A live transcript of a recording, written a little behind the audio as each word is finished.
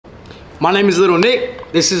My name is Little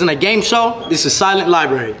Nick. This isn't a game show. This is Silent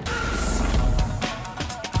Library.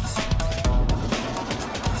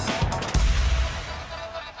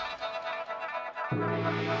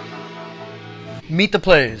 Meet the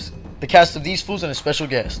players. The cast of These Foos and a special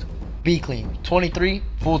guest. Be Clean, 23,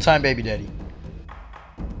 full-time baby daddy.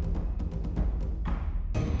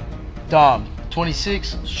 Dom,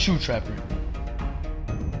 26, shoe trapper.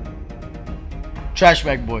 Trash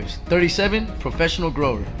Bag Boys, 37, professional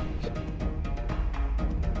grower.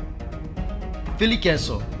 Philly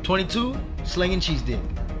Queso, 22, slinging cheese dip.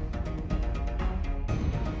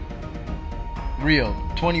 Rio,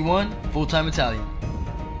 21, full-time Italian.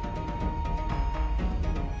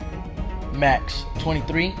 Max,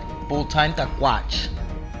 23, full-time taquach.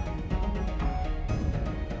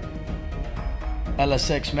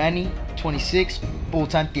 LSX Manny, 26,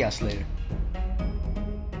 full-time tia slayer.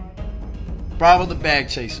 Bravo the Bag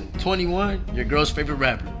Chaser, 21, your girl's favorite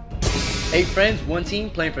rapper. 8 friends, 1 team,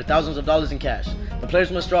 playing for thousands of dollars in cash. The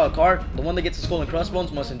players must draw a card. The one that gets a skull and crossbones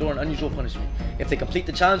must endure an unusual punishment. If they complete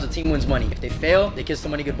the challenge, the team wins money. If they fail, they kiss the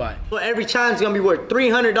money goodbye. So every challenge is gonna be worth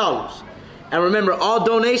 $300. And remember, all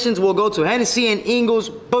donations will go to Hennessy and Ingles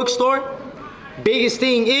bookstore. Biggest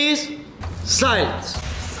thing is silence.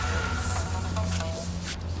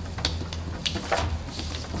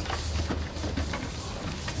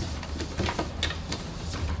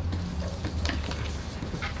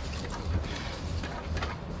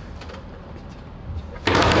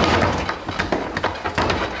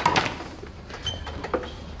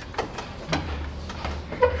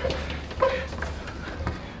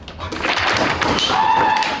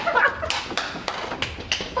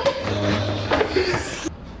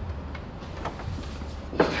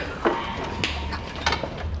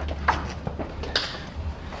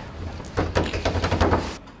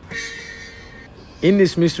 In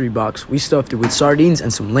this mystery box, we stuffed it with sardines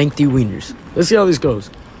and some lengthy wieners. Let's see how this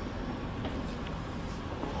goes.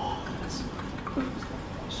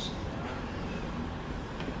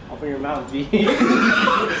 Open your mouth, G. Hey,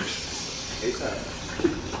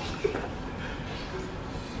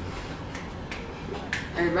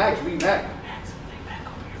 Max, lean back. Max, lean back,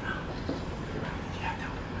 open your mouth.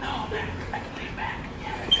 No, Max, I can lean back.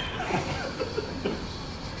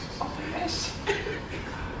 Open this.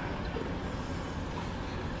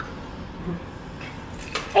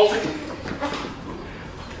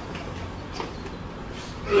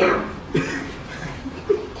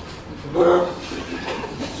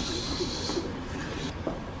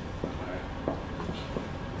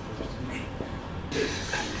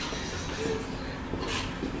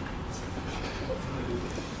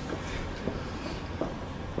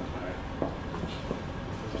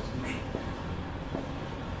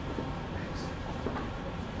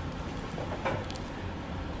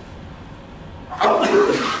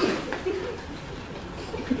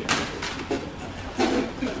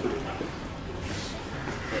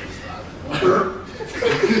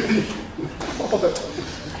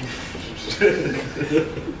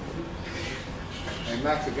 Hey,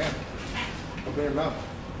 Max, again. Open your mouth.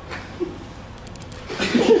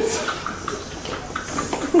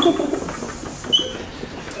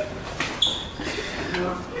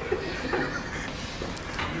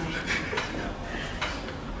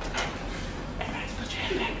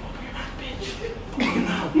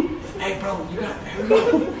 Hey, bro, you got it.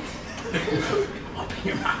 Open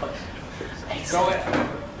your mouth. Hey, go ahead.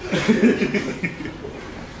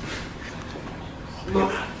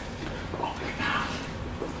 Look. Open your mouth.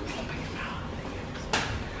 Open your mouth.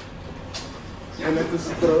 And let this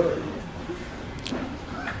throw it.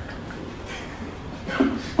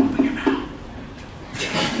 Open your mouth.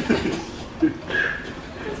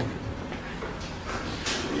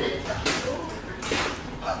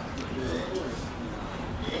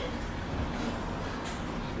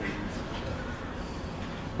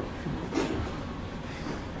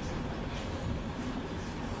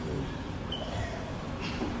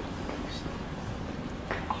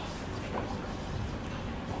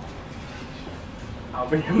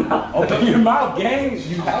 Open your mouth. Open your mouth, gang.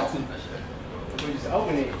 You have to. Just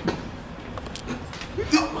open it.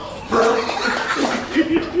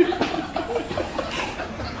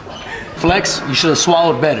 Flex, you should have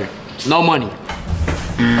swallowed better. No money.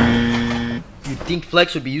 You'd think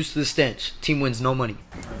Flex would be used to the stench. Team wins no money.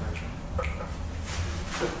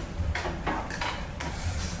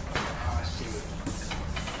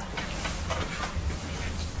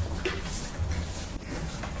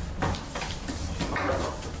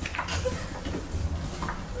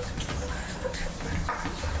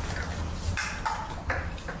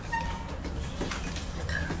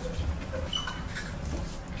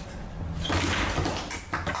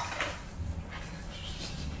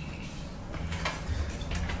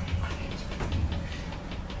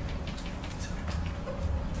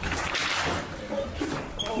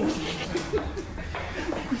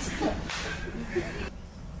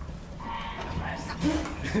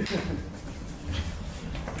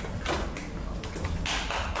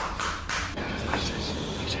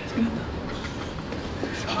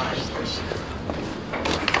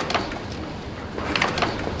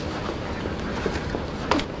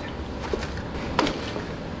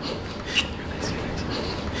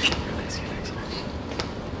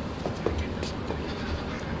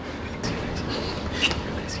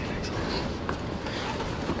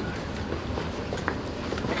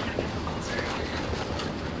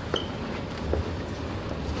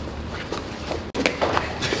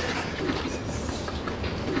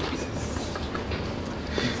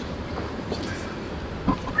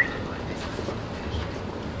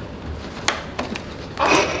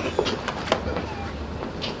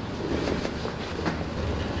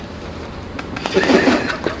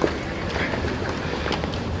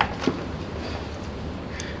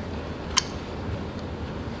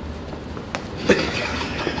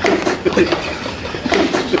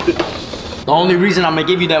 The only reason I'm gonna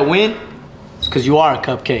give you that win is because you are a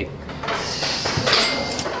cupcake.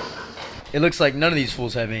 It looks like none of these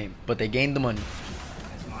fools have aim, but they gained the money.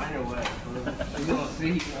 That's mine or what? We gonna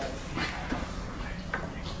see.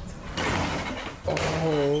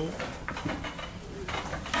 Oh.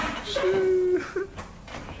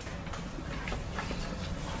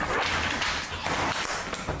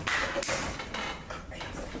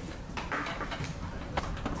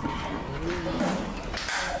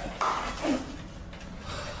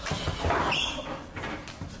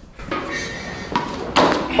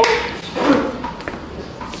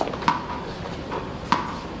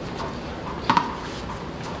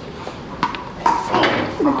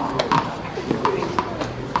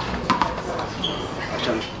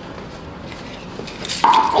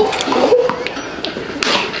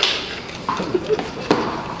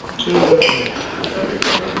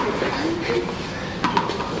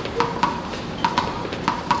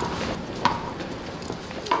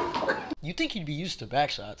 You think he'd be used to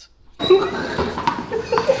back shots?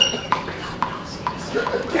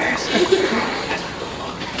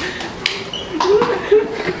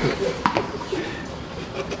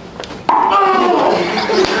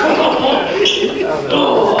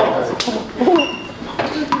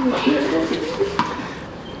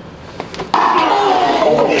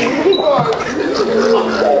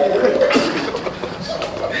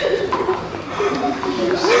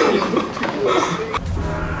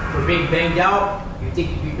 For being banged out, you think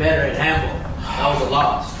you'd be better at handball. That was a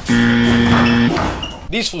loss.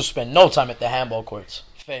 These fools spend no time at the handball courts.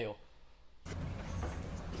 Fail.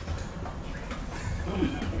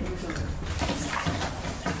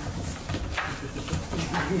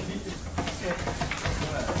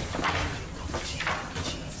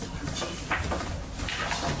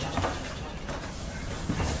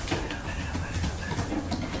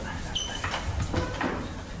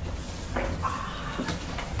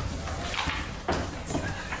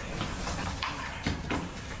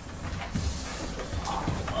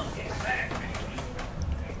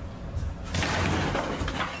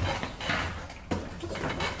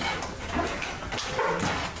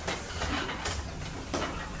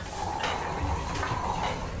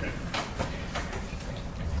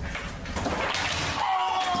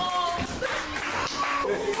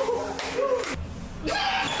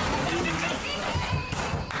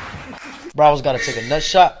 Bravo's got to take a nut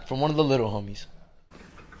shot from one of the little homies.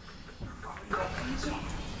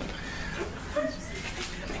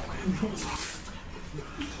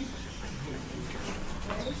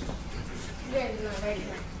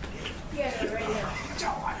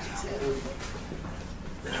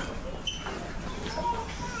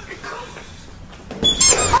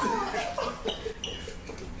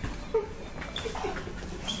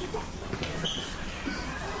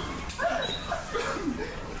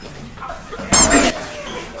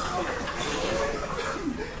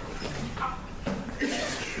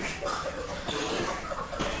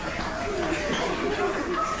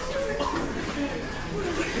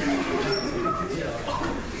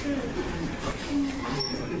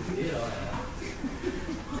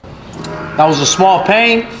 That was a small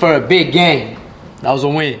pain for a big gain. That was a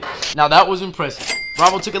win. Now that was impressive.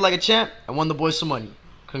 Bravo took it like a champ and won the boys some money.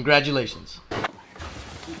 Congratulations. I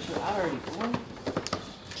already won.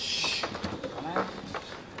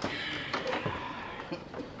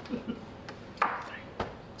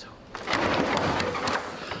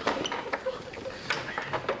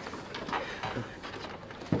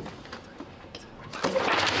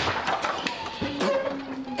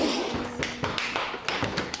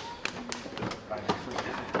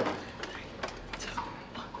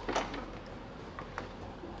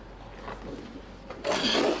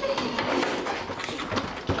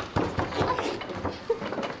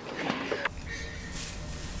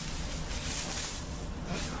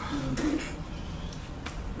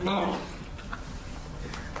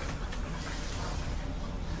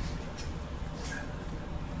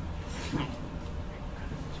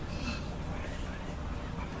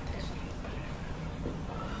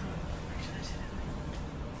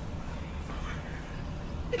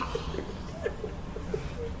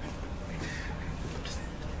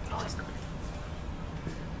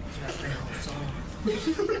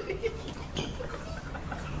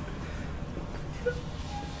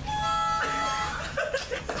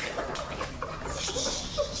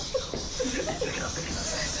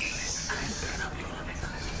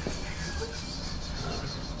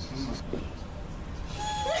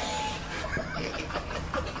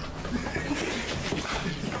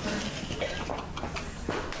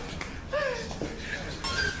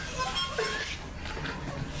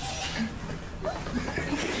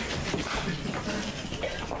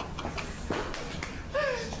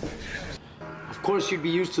 Of course, you'd be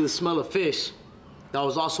used to the smell of fish. That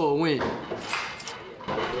was also a win.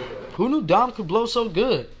 Who knew Dom could blow so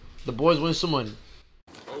good? The boys win some money.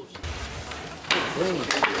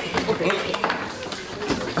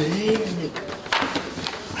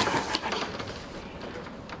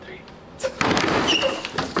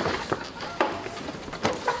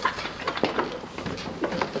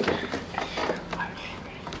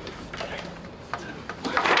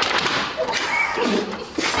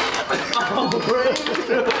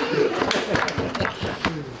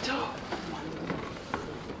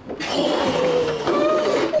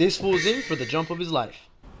 This fool's in for the jump of his life.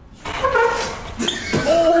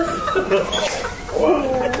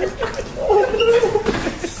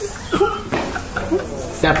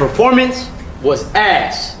 That performance was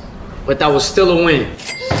ass, but that was still a win.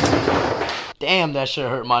 Damn, that shit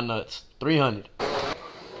hurt my nuts. 300.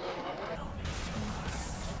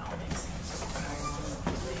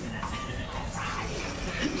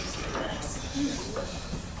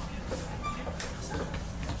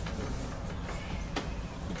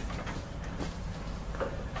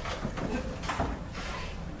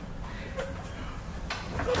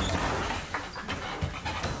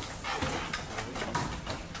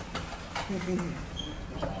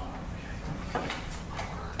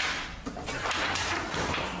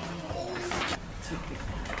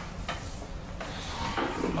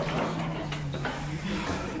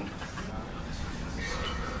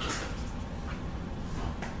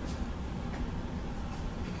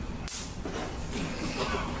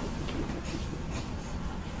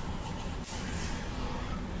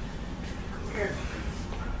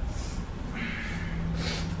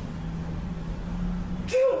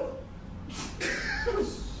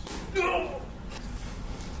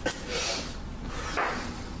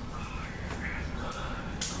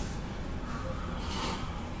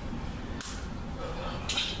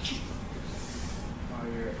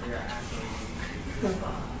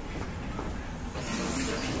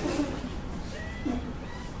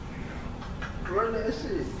 Run that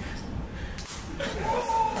shit.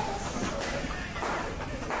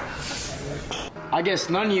 I guess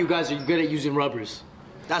none of you guys are good at using rubbers.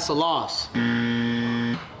 That's a loss.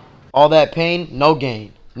 All that pain, no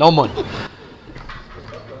gain, no money.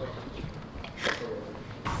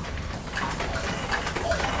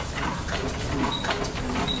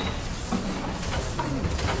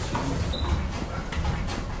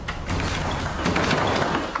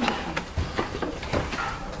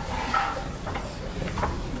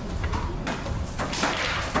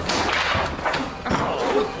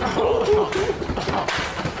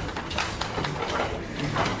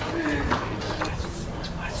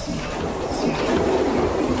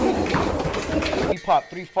 We popped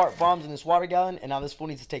 3 fart bombs in this water gallon, and now this fool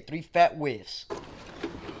needs to take 3 fat whiffs.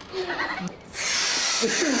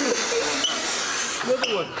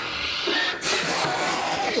 Another one.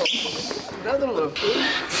 Another one.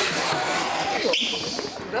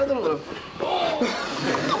 Another one.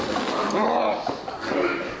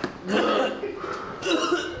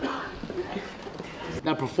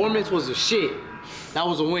 That performance was a shit. That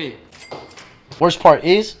was a win. Worst part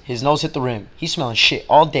is, his nose hit the rim. He's smelling shit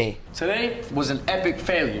all day. Today was an epic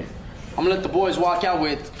failure. I'm gonna let the boys walk out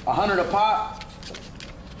with 100 a pop,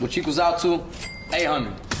 which equals out to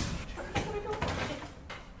 800.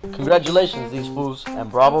 Congratulations, these fools, and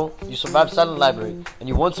bravo, you survived silent library, and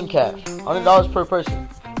you won some cash. $100 per person.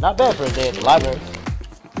 Not bad for a day at the library.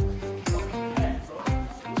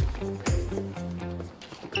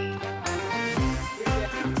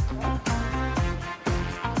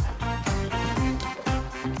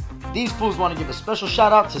 These fools want to give a special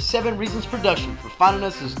shout out to 7 Reasons Production for finding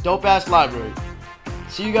us this dope ass library.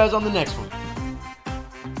 See you guys on the next one.